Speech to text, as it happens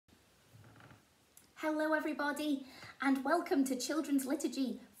Hello everybody and welcome to Children's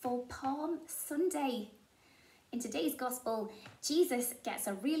Liturgy for Palm Sunday. In today's Gospel, Jesus gets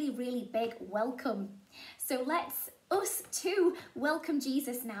a really big welcome. So let's us too welcome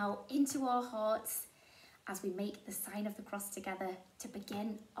Jesus now into our hearts as we make the sign of the cross together to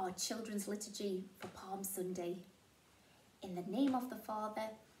begin our Children's Liturgy for Palm Sunday. In the name of the Father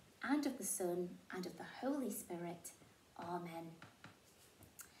and of the Son and of the Holy Spirit. Amen.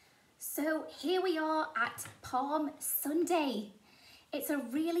 So here we are at Palm Sunday. It's a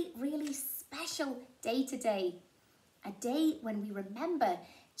really special day today. A day when we remember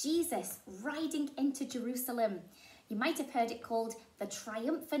Jesus riding into Jerusalem. You might have heard it called the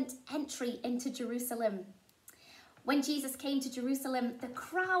triumphant entry into Jerusalem. When Jesus came to Jerusalem, the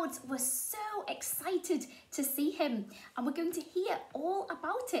crowds were so excited to see him. And we're going to hear all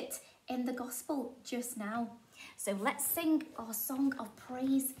about it in the Gospel just now. So let's sing our song of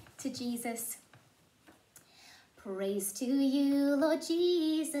praise to Jesus. Praise to you, Lord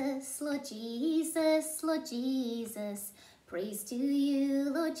Jesus, Lord Jesus, Lord Jesus. Praise to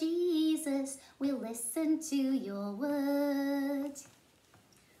you, Lord Jesus, we'll listen to your word.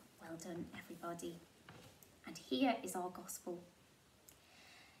 Well done, everybody. And here is our Gospel.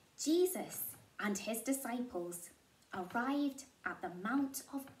 Jesus and his disciples arrived at the Mount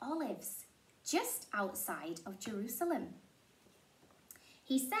of Olives, just outside of Jerusalem.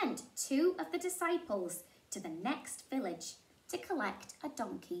 He sent two of the disciples to the next village to collect a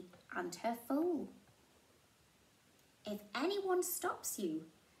donkey and her foal. If anyone stops you,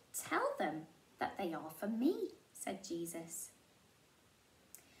 tell them that they are for me, said Jesus.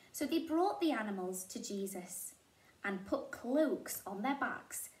 So they brought the animals to Jesus and put cloaks on their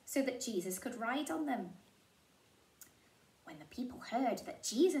backs so that Jesus could ride on them. When the people heard that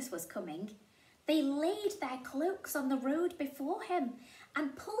Jesus was coming, they laid their cloaks on the road before him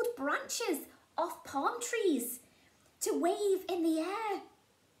and pulled branches off palm trees to wave in the air.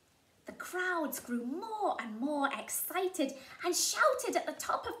 The crowds grew more and more excited and shouted at the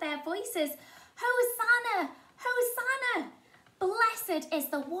top of their voices, "Hosanna! Hosanna! Blessed is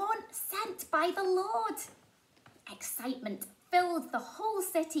the one sent by the Lord." Excitement filled the whole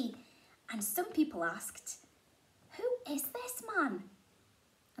city, and some people asked, "Who is this man?"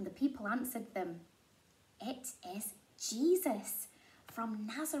 And the people answered them, "It is Jesus from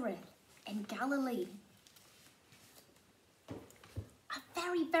Nazareth in Galilee." A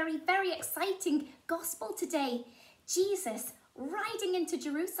very exciting gospel today. Jesus riding into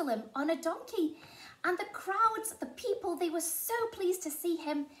Jerusalem on a donkey. And the crowds, the people, they were so pleased to see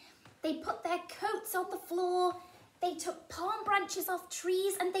him. They put their coats on the floor. They took palm branches off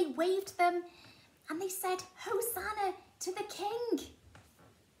trees and they waved them. And they said, "Hosanna to the King."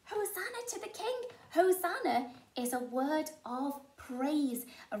 Hosanna to the King. Hosanna is a word of praise,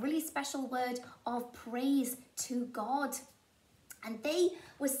 a really special word of praise to God. And they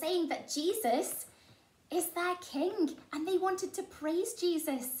were saying that Jesus is their King and they wanted to praise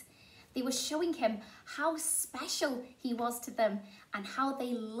Jesus. They were showing him how special he was to them and how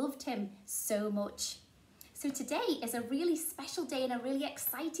they loved him so much. So today is a really special day and a really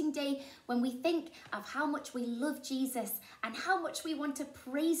exciting day when we think of how much we love Jesus and how much we want to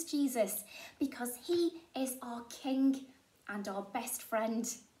praise Jesus because he is our King and our best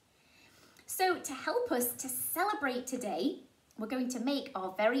friend. So to help us to celebrate today, we're going to make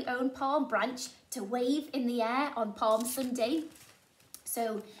our very own palm branch to wave in the air on Palm Sunday.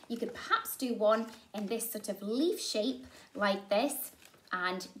 So you could perhaps do one in this sort of leaf shape like this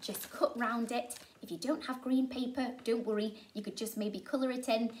and just cut round it. If you don't have green paper, don't worry. You could just maybe colour it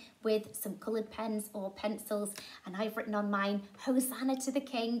in with some coloured pens or pencils. And I've written on mine, "Hosanna to the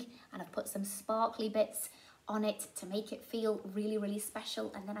King." And I've put some sparkly bits on it to make it feel really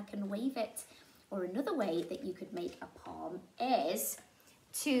special. And then I can wave it. Or another way that you could make a palm is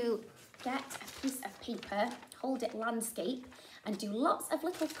to get a piece of paper, hold it landscape, and do lots of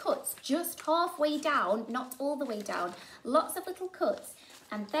little cuts just halfway down, not all the way down, lots of little cuts.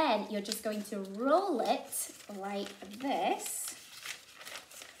 And then you're just going to roll it like this.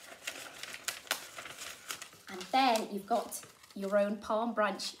 And then you've got your own palm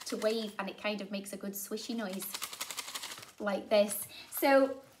branch to wave and it kind of makes a good swishy noise like this.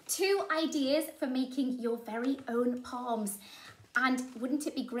 So 2 ideas for making your very own palms. And wouldn't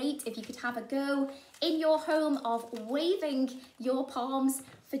it be great if you could have a go in your home of waving your palms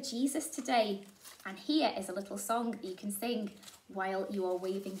for Jesus today? And here is a little song that you can sing while you are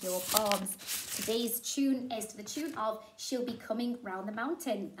waving your palms. Today's tune is to the tune of "She'll Be Coming Round the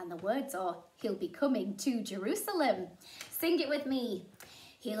Mountain." And the words are, "He'll be coming to Jerusalem." Sing it with me.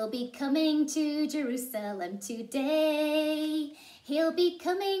 He'll be coming to Jerusalem today. He'll be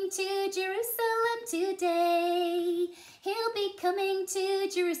coming to Jerusalem today. He'll be coming to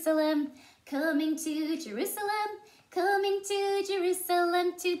Jerusalem, coming to Jerusalem, coming to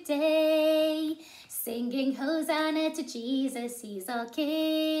Jerusalem today. Singing Hosanna to Jesus, he's our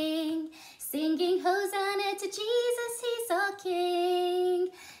King. Singing Hosanna to Jesus, he's our King.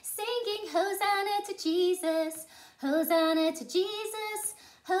 Singing Hosanna to Jesus, Hosanna to Jesus,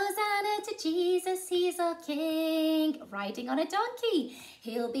 Hosanna to Jesus, he's our King. Riding on a donkey,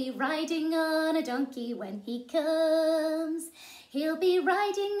 he'll be riding on a donkey when he comes. He'll be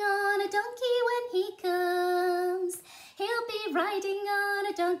riding on a donkey when he comes. He'll be riding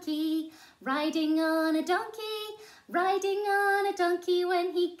on a donkey, riding on a donkey, riding on a donkey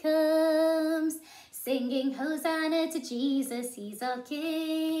when he comes. Singing Hosanna to Jesus, he's our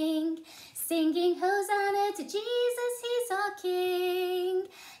King. Singing Hosanna to Jesus, he's our King.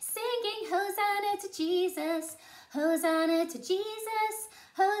 Singing Hosanna to Jesus, Hosanna to Jesus,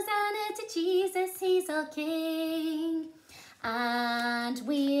 Hosanna to Jesus, he's our King. And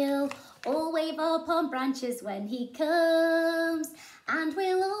we'll all wave our palm branches when he comes. And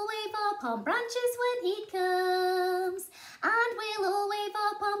we'll all wave our palm branches when he comes. And we'll all wave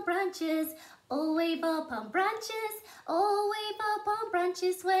our palm branches, all wave our palm branches, all wave our palm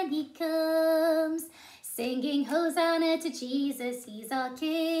branches when he comes. Singing Hosanna to Jesus, he's our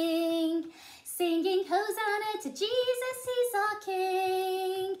King. Singing Hosanna to Jesus, he's our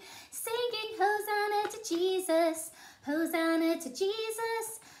King. Singing Hosanna to Jesus, Hosanna to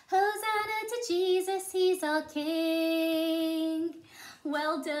Jesus, Hosanna to Jesus, he's our King.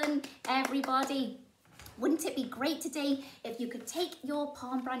 Well done, everybody. Wouldn't it be great today if you could take your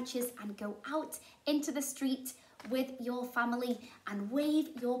palm branches and go out into the street with your family and wave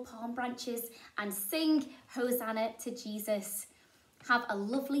your palm branches and sing Hosanna to Jesus. Have a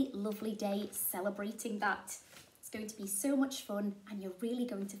lovely, lovely day celebrating that. It's going to be so much fun and you're really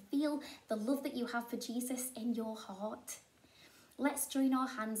going to feel the love that you have for Jesus in your heart. Let's join our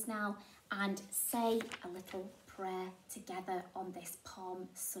hands now and say a little prayer together on this Palm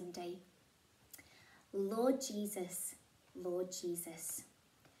Sunday. Lord Jesus,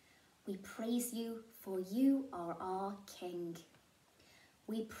 we praise you for you are our King.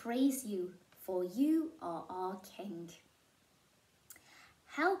 We praise you for you are our King.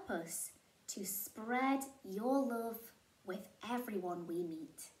 Help us to spread your love with everyone we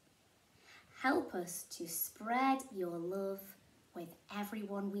meet. Help us to spread your love with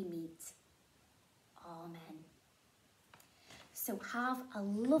everyone we meet. Amen. So have a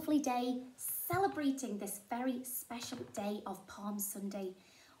lovely day celebrating this very special day of Palm Sunday.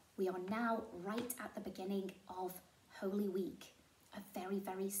 We are now right at the beginning of Holy Week, a very,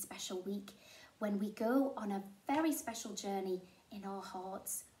 very special week when we go on a very special journey in our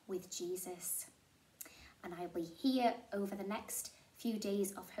hearts with Jesus. And I'll be here over the next few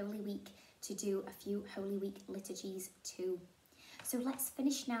days of Holy Week to do a few Holy Week liturgies too. So let's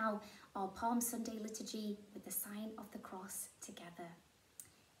finish now our Palm Sunday liturgy with the sign of the cross together.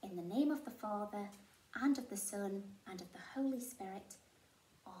 In the name of the Father, and of the Son, and of the Holy Spirit.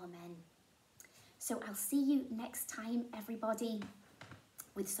 Amen. So I'll see you next time, everybody,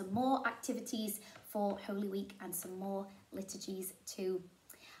 with some more activities for Holy Week and some more liturgies too.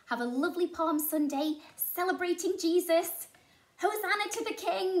 Have a lovely Palm Sunday celebrating Jesus. Hosanna to the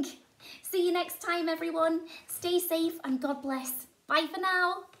King. See you next time, everyone. Stay safe and God bless. Bye for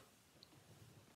now.